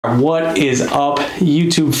What is up,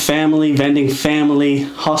 YouTube family, vending family,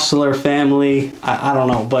 hustler family? I don't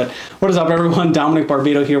know, but what is up, everyone? Dominick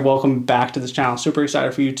Barbato here. Welcome back to this channel. Super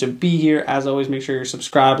excited for you to be here. As always, make sure you're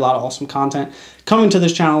subscribed. A lot of awesome content coming to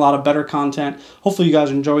this channel, a lot of better content. Hopefully you guys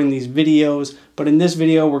are enjoying these videos. But in this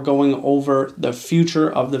video, we're going over the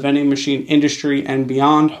future of the vending machine industry and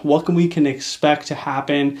beyond. What we can expect to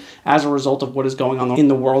happen as a result of what is going on in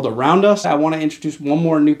the world around us. I want to introduce one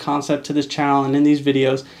more new concept to this channel, and in these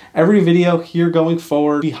videos, every video here going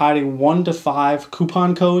forward, I'll be hiding 1 to 5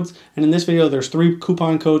 coupon codes. And in this video, there's 3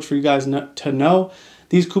 coupon codes for you guys to know.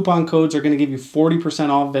 These coupon codes are going to give you 40%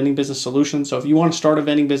 off Vending Business Solutions. So if you want to start a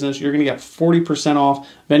vending business, you're going to get 40% off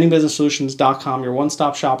vendingbusinesssolutions.com, your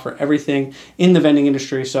one-stop shop for everything in the vending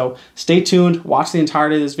industry. So stay tuned, watch the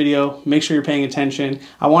entirety of this video, make sure you're paying attention.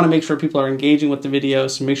 I want to make sure people are engaging with the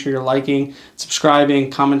videos, so make sure you're liking,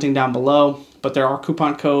 subscribing, commenting down below. But there are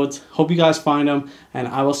coupon codes. Hope you guys find them, and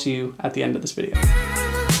I will see you at the end of this video.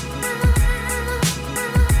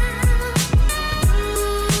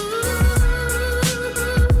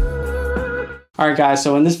 All right, guys,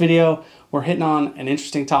 so in this video, we're hitting on an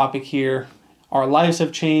interesting topic here. Our lives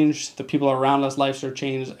have changed. The people around us' lives have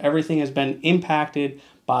changed. Everything has been impacted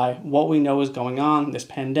by what we know is going on. This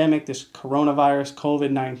pandemic, this coronavirus,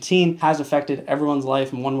 COVID-19 has affected everyone's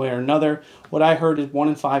life in one way or another. What I heard is 1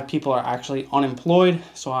 in 5 people are actually unemployed.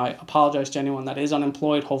 So I apologize to anyone that is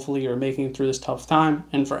unemployed. Hopefully you're making it through this tough time.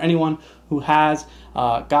 And for anyone who has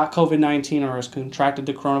got COVID-19 or has contracted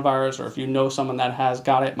the coronavirus, or if you know someone that has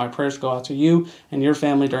got it, my prayers go out to you and your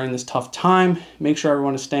family during this tough time. Make sure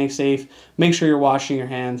everyone is staying safe. Make sure you're washing your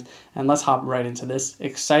hands. And let's hop right into this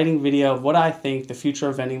exciting video of what I think the future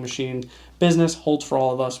of vending machine business holds for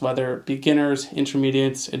all of us, whether beginners,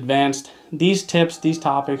 intermediates, advanced. These tips, these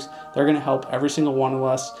topics, they're going to help every single one of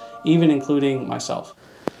us, even including myself.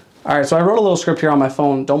 All right, so I wrote a little script here on my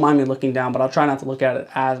phone. Don't mind me looking down, but I'll try not to look at it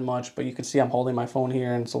as much. But you can see I'm holding my phone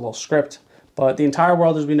here, and it's a little script. But the entire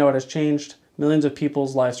world as we know it has changed. Millions of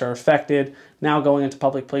people's lives are affected. Now going into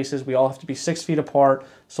public places, we all have to be 6 feet apart.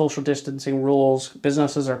 Social distancing rules.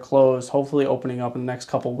 Businesses are closed, hopefully opening up in the next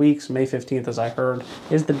couple weeks. May 15th, as I heard,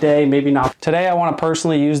 is the day, maybe not. Today, I want to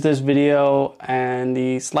personally use this video and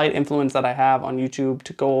the slight influence that I have on YouTube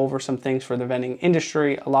to go over some things for the vending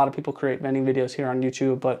industry. A lot of people create vending videos here on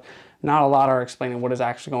YouTube, but not a lot are explaining what is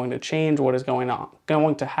actually going to change, what is going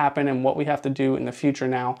to happen, and what we have to do in the future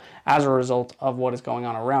now as a result of what is going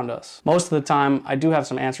on around us. Most of the time, I do have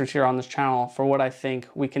some answers here on this channel for what I think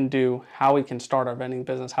we can do, how we can start our vending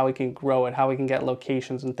business, how we can grow it, how we can get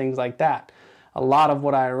locations and things like that. A lot of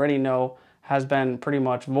what I already know has been pretty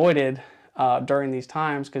much voided during these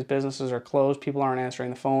times because businesses are closed, people aren't answering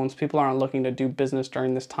the phones, people aren't looking to do business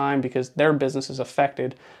during this time because their business is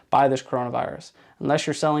affected by this coronavirus. Unless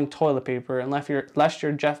you're selling toilet paper, unless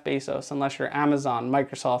you're Jeff Bezos, unless you're Amazon,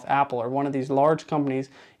 Microsoft, Apple, or one of these large companies,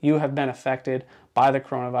 you have been affected by the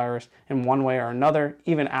coronavirus in one way or another.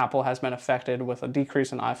 Even Apple has been affected with a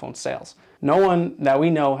decrease in iPhone sales. No one that we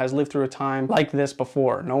know has lived through a time like this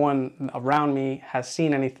before. No one around me has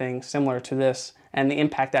seen anything similar to this and the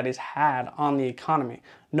impact that it's had on the economy.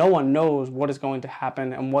 No one knows what is going to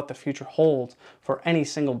happen and what the future holds for any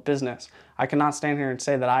single business. I cannot stand here and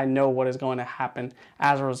say that I know what is going to happen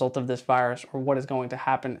as a result of this virus or what is going to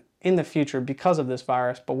happen in the future because of this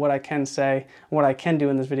virus. But what I can say, what I can do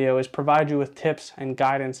in this video is provide you with tips and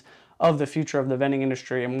guidance of the future of the vending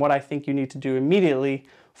industry and what I think you need to do immediately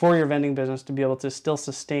for your vending business to be able to still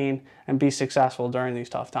sustain and be successful during these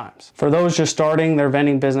tough times. For those just starting their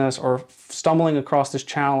vending business or stumbling across this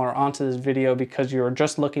channel or onto this video because you're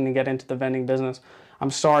just looking to get into the vending business, I'm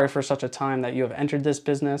sorry for such a time that you have entered this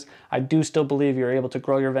business. I do still believe you're able to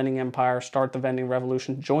grow your vending empire, start the vending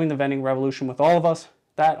revolution, join the vending revolution with all of us.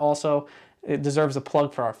 That also, it deserves a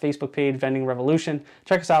plug for our Facebook page, Vending Revolution.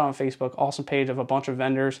 Check us out on Facebook, awesome page of a bunch of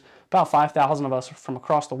vendors, about 5,000 of us from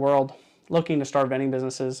across the world looking to start vending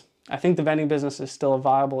businesses. I think the vending business is still a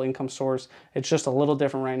viable income source. It's just a little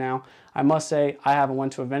different right now. I must say, I haven't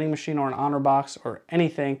went to a vending machine or an honor box or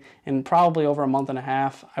anything in probably over a month and a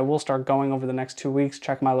half. I will start going over the next 2 weeks,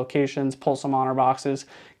 check my locations, pull some honor boxes,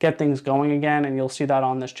 get things going again, and you'll see that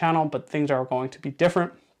on this channel, but things are going to be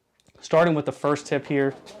different. Starting with the first tip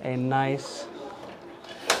here, a nice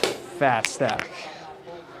fat stack.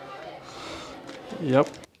 Yep.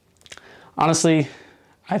 Honestly,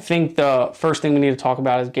 I think the first thing we need to talk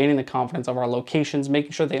about is gaining the confidence of our locations,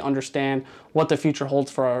 making sure they understand what the future holds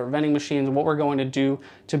for our vending machines, what we're going to do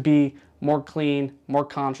to be more clean, more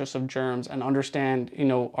conscious of germs, and understand,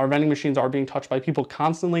 our vending machines are being touched by people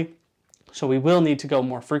constantly. So we will need to go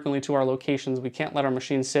more frequently to our locations. We can't let our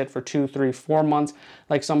machines sit for 2, 3, 4 months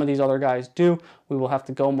like some of these other guys do. We will have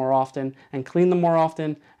to go more often and clean them more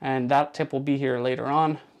often, and that tip will be here later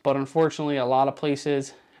on. But unfortunately, a lot of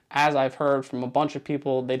places, as I've heard from a bunch of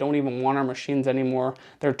people, they don't even want our machines anymore.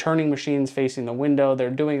 They're turning machines facing the window. They're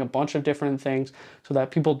doing a bunch of different things so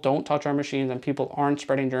that people don't touch our machines and people aren't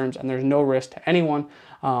spreading germs, and there's no risk to anyone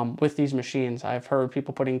with these machines. I've heard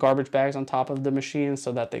people putting garbage bags on top of the machines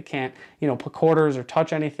so that they can't, put quarters or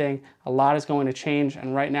touch anything. A lot is going to change,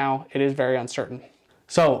 and right now it is very uncertain.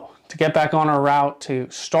 So to get back on our route, to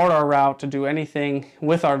start our route, to do anything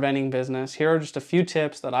with our vending business, here are just a few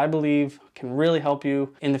tips that I believe can really help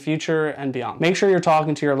you in the future and beyond. Make sure you're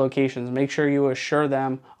talking to your locations. Make sure you assure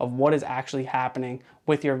them of what is actually happening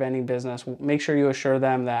with your vending business. Make sure you assure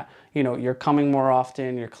them that, you're coming more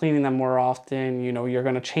often, you're cleaning them more often, you're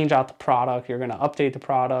going to change out the product, you're going to update the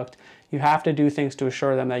product. You have to do things to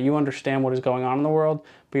assure them that you understand what is going on in the world,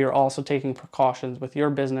 but you're also taking precautions with your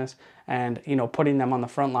business and, putting them on the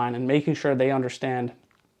front line and making sure they understand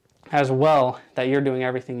as well that you're doing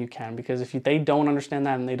everything you can, because if they don't understand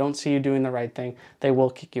that and they don't see you doing the right thing, they will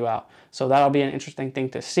kick you out. So that'll be an interesting thing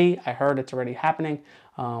to see. I heard it's already happening,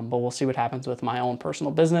 but we'll see what happens with my own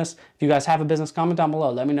personal business. If you guys have a business, comment down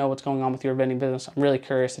below. Let me know what's going on with your vending business. I'm really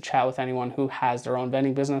curious to chat with anyone who has their own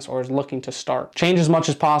vending business or is looking to start. Change as much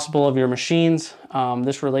as possible of your machines.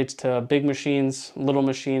 This relates to big machines, little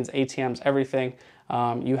machines, ATMs, everything.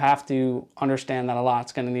 You have to understand that a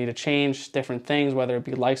lot's going to need to change, different things, whether it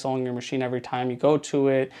be Lysoling your machine every time you go to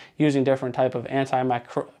it, using different type of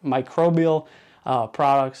antimicrobial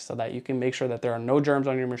products so that you can make sure that there are no germs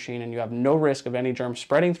on your machine and you have no risk of any germs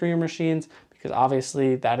spreading through your machines, because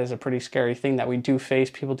obviously that is a pretty scary thing that we do face.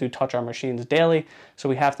 People do touch our machines daily, so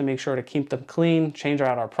we have to make sure to keep them clean, change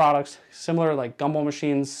out our products, similar like gumball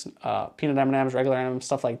machines, peanut M&Ms, regular M&Ms,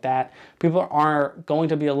 stuff like that. People are going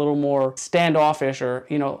to be a little more standoffish, or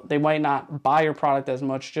they might not buy your product as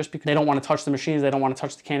much just because they don't want to touch the machines, they don't want to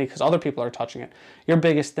touch the candy because other people are touching it. Your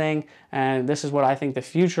biggest thing, and this is what I think the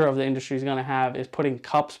future of the industry is going to have, is putting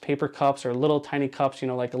cups, paper cups, or little tiny cups,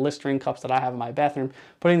 like the Listerine cups that I have in my bathroom,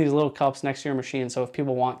 putting these little cups next to your machine, so if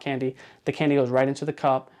people want candy, the candy goes right into the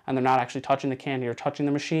cup and they're not actually touching the candy or touching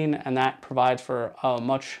the machine, and that provides for a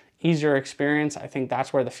much easier experience. I think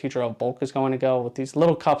that's where the future of bulk is going to go with these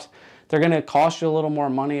little cups. They're going to cost you a little more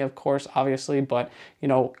money, of course, obviously, but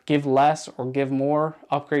give less or give more,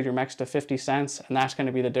 upgrade your mix to 50 cents, and that's going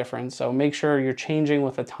to be the difference. So make sure you're changing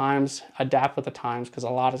with the times, adapt with the times, because a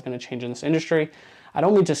lot is going to change in this industry. I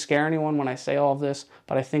don't mean to scare anyone when I say all of this,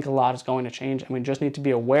 but I think a lot is going to change, and we just need to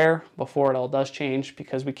be aware before it all does change,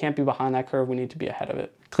 because we can't be behind that curve. We need to be ahead of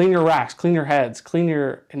it. Clean your racks, clean your heads, clean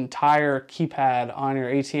your entire keypad on your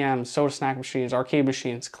ATMs, soda snack machines, arcade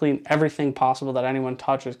machines. Clean everything possible that anyone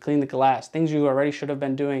touches. Clean the glass, things you already should have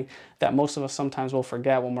been doing that most of us sometimes will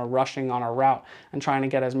forget when we're rushing on our route and trying to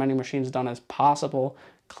get as many machines done as possible.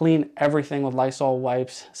 Clean everything with Lysol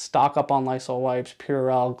wipes. Stock up on Lysol wipes,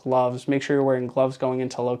 Purell, gloves. Make sure you're wearing gloves going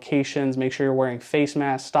into locations. Make sure you're wearing face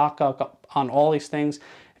masks. Stock up on all these things.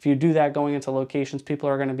 If you do that going into locations, people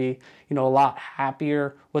are going to be, a lot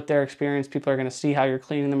happier with their experience. People are going to see how you're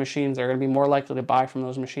cleaning the machines. They're going to be more likely to buy from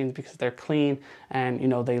those machines because they're clean and,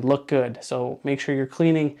 they look good. So make sure you're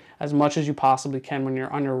cleaning as much as you possibly can when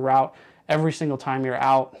you're on your route. Every single time you're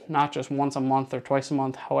out, not just once a month or twice a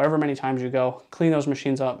month, however many times you go, clean those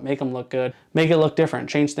machines up, make them look good, make it look different,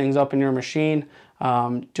 change things up in your machine.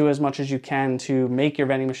 Do as much as you can to make your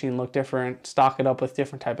vending machine look different, stock it up with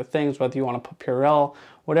different type of things, whether you want to put Purell,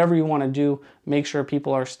 whatever you want to do, make sure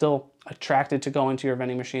people are still attracted to going to your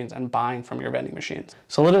vending machines and buying from your vending machines.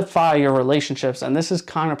 Solidify your relationships, and this is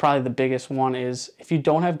kind of probably the biggest one, is if you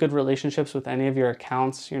don't have good relationships with any of your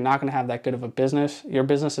accounts, you're not going to have that good of a business. Your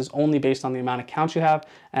business is only based on the amount of accounts you have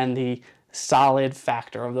and the solid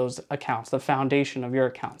factor of those accounts, the foundation of your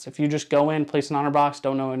accounts. If you just go in, place an honor box,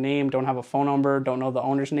 don't know a name, don't have a phone number, don't know the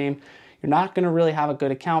owner's name, you're not going to really have a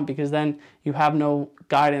good account, because then you have no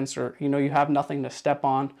guidance, or you have nothing to step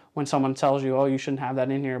on when someone tells you, oh, you shouldn't have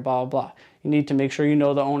that in here, blah, blah, blah. You need to make sure you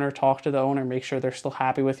know the owner, talk to the owner, make sure they're still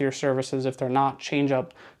happy with your services. If they're not, change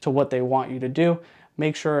up to what they want you to do.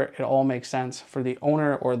 Make sure it all makes sense for the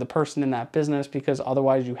owner or the person in that business, because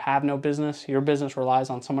otherwise you have no business. Your business relies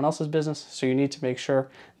on someone else's business, so you need to make sure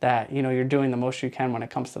that you're doing the most you can when it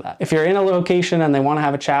comes to that. If you're in a location and they want to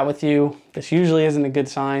have a chat with you, this usually isn't a good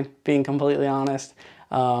sign, being completely honest.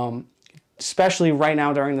 Especially right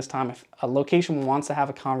now during this time a location wants to have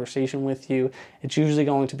a conversation with you, it's usually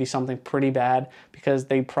going to be something pretty bad because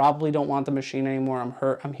they probably don't want the machine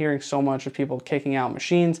anymore. I'm hearing so much of people kicking out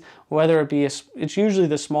machines, whether it be, it's usually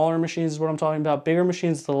the smaller machines is what I'm talking about. Bigger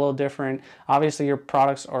machines is a little different. Obviously your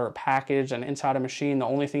products are packaged and inside a machine. The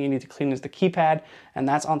only thing you need to clean is the keypad, and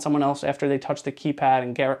that's on someone else after they touch the keypad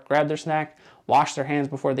and grab their snack. Wash their hands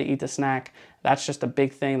before they eat the snack. That's just a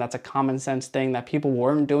big thing. That's a common sense thing that people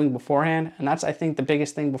weren't doing beforehand. And that's, I think, the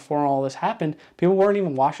biggest thing before all this happened. People weren't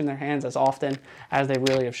even washing their hands as often as they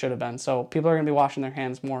really should have been. So people are going to be washing their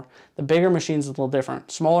hands more. The bigger machines is a little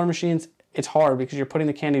different. Smaller machines, it's hard because you're putting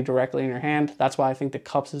the candy directly in your hand. That's why I think the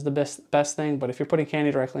cups is the best thing. But if you're putting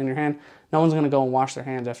candy directly in your hand, no one's going to go and wash their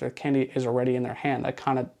hands after the candy is already in their hand. That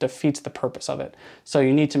kind of defeats the purpose of it. So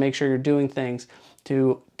you need to make sure you're doing things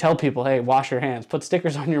to tell people, hey, wash your hands. Put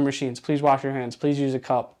stickers on your machines. Please wash your hands. Please use a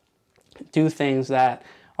cup. Do things that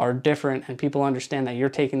are different and people understand that you're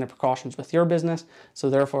taking the precautions with your business, so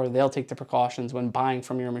therefore they'll take the precautions when buying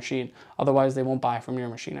from your machine. Otherwise, they won't buy from your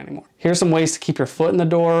machine anymore. Here's some ways to keep your foot in the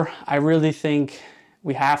door. I really think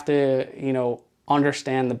we have to,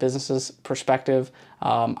 understand the business's perspective.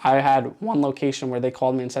 I had one location where they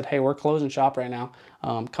called me and said, hey, we're closing shop right now.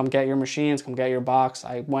 Come get your machines, come get your box.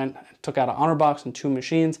 I went, took out an honor box and 2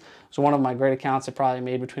 machines. So one of my great accounts, it probably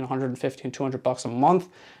made between 150 and 200 bucks a month.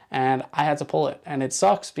 And I had to pull it. And it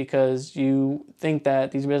sucks because you think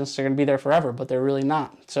that these businesses are going to be there forever, but they're really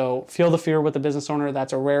not. So feel the fear with the business owner.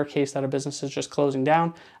 That's a rare case that a business is just closing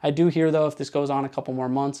down. I do hear, though, if this goes on a couple more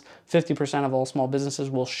months, 50% of all small businesses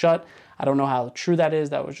will shut. I don't know how true that is.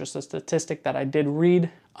 That was just a statistic that I did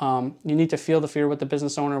read. You need to feel the fear with the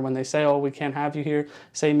business owner when they say, oh, we can't have you here.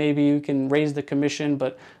 Say maybe you can raise the commission,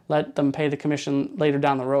 but let them pay the commission later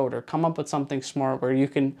down the road, or come up with something smart where you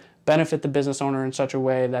can benefit the business owner in such a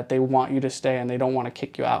way that they want you to stay and they don't want to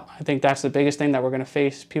kick you out. I think that's the biggest thing that we're going to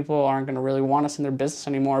face. People aren't going to really want us in their business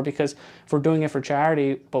anymore because if we're doing it for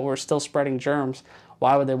charity, but we're still spreading germs,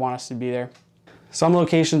 why would they want us to be there? Some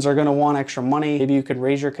locations are going to want extra money. Maybe you could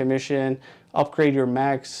raise your commission, upgrade your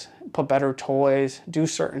mechs, put better toys, do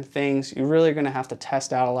certain things. You're really going to have to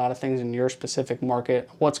test out a lot of things in your specific market.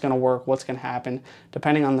 What's going to work, what's going to happen,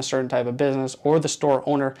 depending on the certain type of business or the store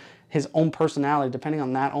owner, his own personality. Depending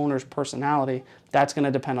on that owner's personality, that's going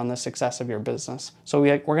to depend on the success of your business. So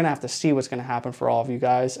we're going to have to see what's going to happen for all of you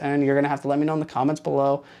guys, and you're going to have to let me know in the comments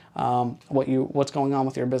below what's going on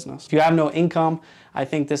with your business. If you have no income, I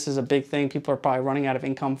think this is a big thing. People are probably running out of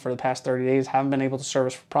income for the past 30 days, haven't been able to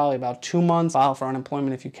service for probably about 2 months. File for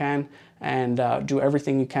unemployment if you can, and do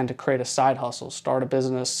everything you can to create a side hustle. Start a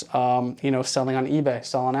business, selling on eBay,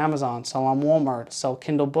 sell on Amazon, sell on Walmart, sell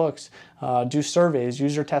Kindle books, do surveys,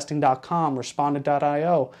 usertesting.com,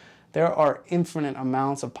 responded.io. There are infinite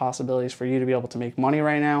amounts of possibilities for you to be able to make money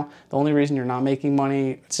right now. The only reason you're not making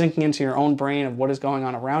money, sinking into your own brain of what is going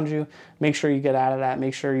on around you, make sure you get out of that.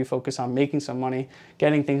 Make sure you focus on making some money,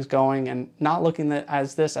 getting things going, and not looking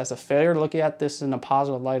at this as a failure, looking at this in a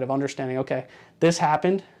positive light of understanding, okay, this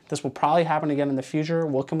happened. This will probably happen again in the future.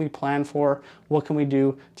 What can we plan for? What can we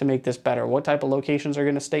do to make this better? What type of locations are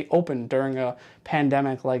going to stay open during a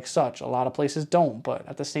pandemic like such? A lot of places don't, but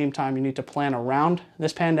at the same time, you need to plan around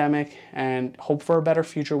this pandemic and hope for a better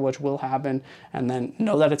future, which will happen, and then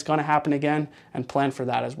know that it's going to happen again and plan for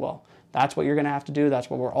that as well. That's what you're going to have to do. That's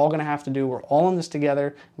what we're all going to have to do. We're all in this together.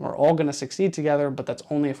 And we're all going to succeed together, but that's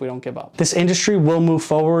only if we don't give up. This industry will move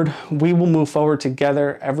forward. We will move forward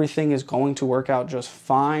together. Everything is going to work out just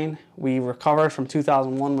fine. We recovered from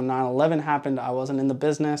 2001 when 9/11 happened. I wasn't in the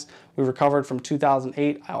business. We recovered from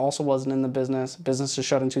 2008. I also wasn't in the business. Businesses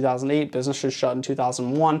shut in 2008. Businesses shut in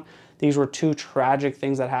 2001. These were 2 tragic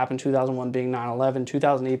things that happened, 2001 being 9/11,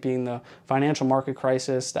 2008 being the financial market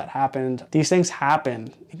crisis that happened. These things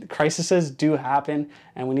happen. Crises do happen,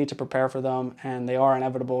 and we need to prepare for them, and they are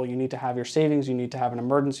inevitable. You need to have your savings, you need to have an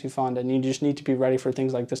emergency fund, and you just need to be ready for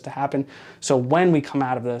things like this to happen. So when we come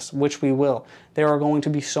out of this, which we will, there are going to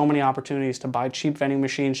be so many opportunities to buy cheap vending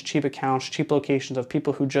machines, cheap accounts, cheap locations of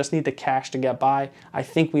people who just need the cash to get by. I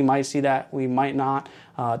think we might see that, we might not.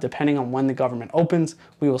 Depending on when the government opens,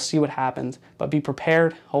 we will see what happens, but be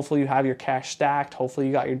prepared. Hopefully you have your cash stacked. Hopefully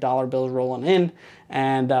you got your dollar bills rolling in,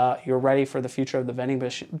 and you're ready for the future of the vending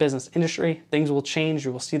business industry. Things will change.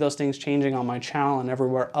 You will see those things changing on my channel and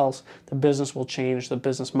everywhere else. The business will change. The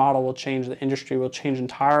business model will change. The industry will change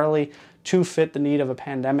entirely to fit the need of a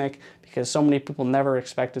pandemic, because so many people never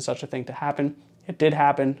expected such a thing to happen. It did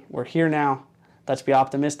happen. We're here now. Let's be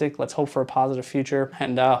optimistic. Let's hope for a positive future.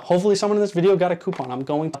 And hopefully someone in this video got a coupon. I'm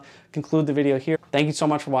going to conclude the video here. Thank you so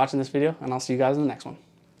much for watching this video, and I'll see you guys in the next one.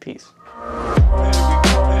 Peace.